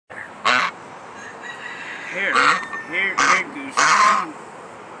Here, Goose. Come on.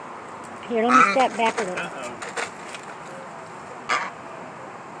 Here, let me step back a little.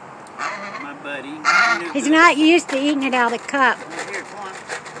 My buddy. He's not used to eating it out of the cup. Here, come on.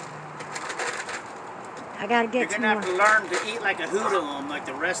 I gotta get some more. You're gonna have to learn to eat like a hoodlum, like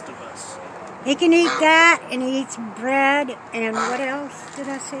the rest of us. He can eat that, and he eats bread, and what else did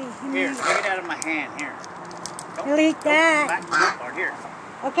I say? Here, take it out of my hand. Here. He'll eat that. Or here.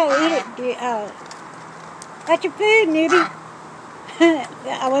 Okay, eat it. That's your food, newbie.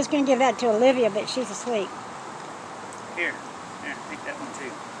 I was going to give that to Olivia, but she's asleep. Here, take that one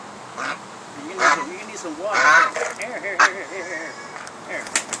too. You need some water. Here.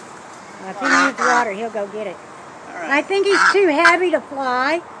 If he needs water, he'll go get it. All right. I think he's too heavy to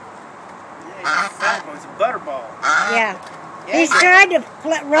fly. Yeah, it's a butterball. Yeah. He's tried to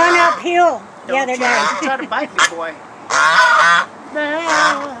run uphill the other day. Don't try to bite me, boy.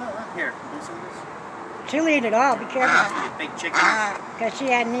 Here, do some of this. She'll eat it all. Be careful. You big chicken. Because she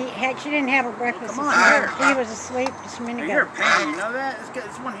didn't have her breakfast. Come on, he was asleep just a minute ago. You're a pain, you know that?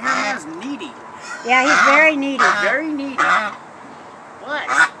 This one here man's needy. Yeah, he's very needy. Very needy. What?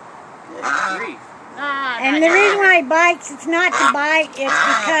 Good grief. And the reason why he bites, it's not to bite, it's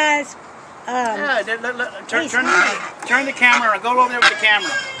because... turn the camera. Go over there with the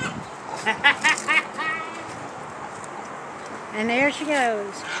camera. And there she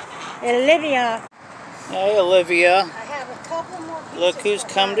goes. Olivia. Hey, Olivia. I have a couple more pieces. Look who's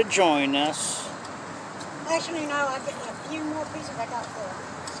come to join us. Actually, no, I've got a few more pieces I got for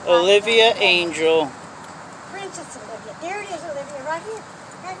her. Olivia Angel. Princess Olivia. There it is, Olivia. Right here.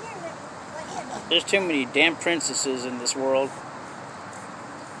 Right here, Olivia. Right here. There's too many damn princesses in this world.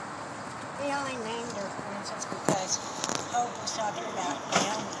 We only named her Princess because Hope was talking about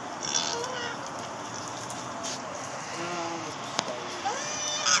Naomi.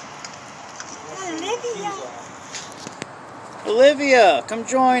 Olivia, come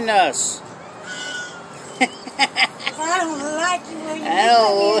join us. I don't like you when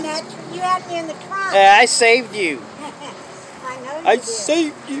you had me in the trunk. I saved you. I know you I did.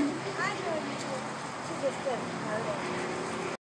 saved you.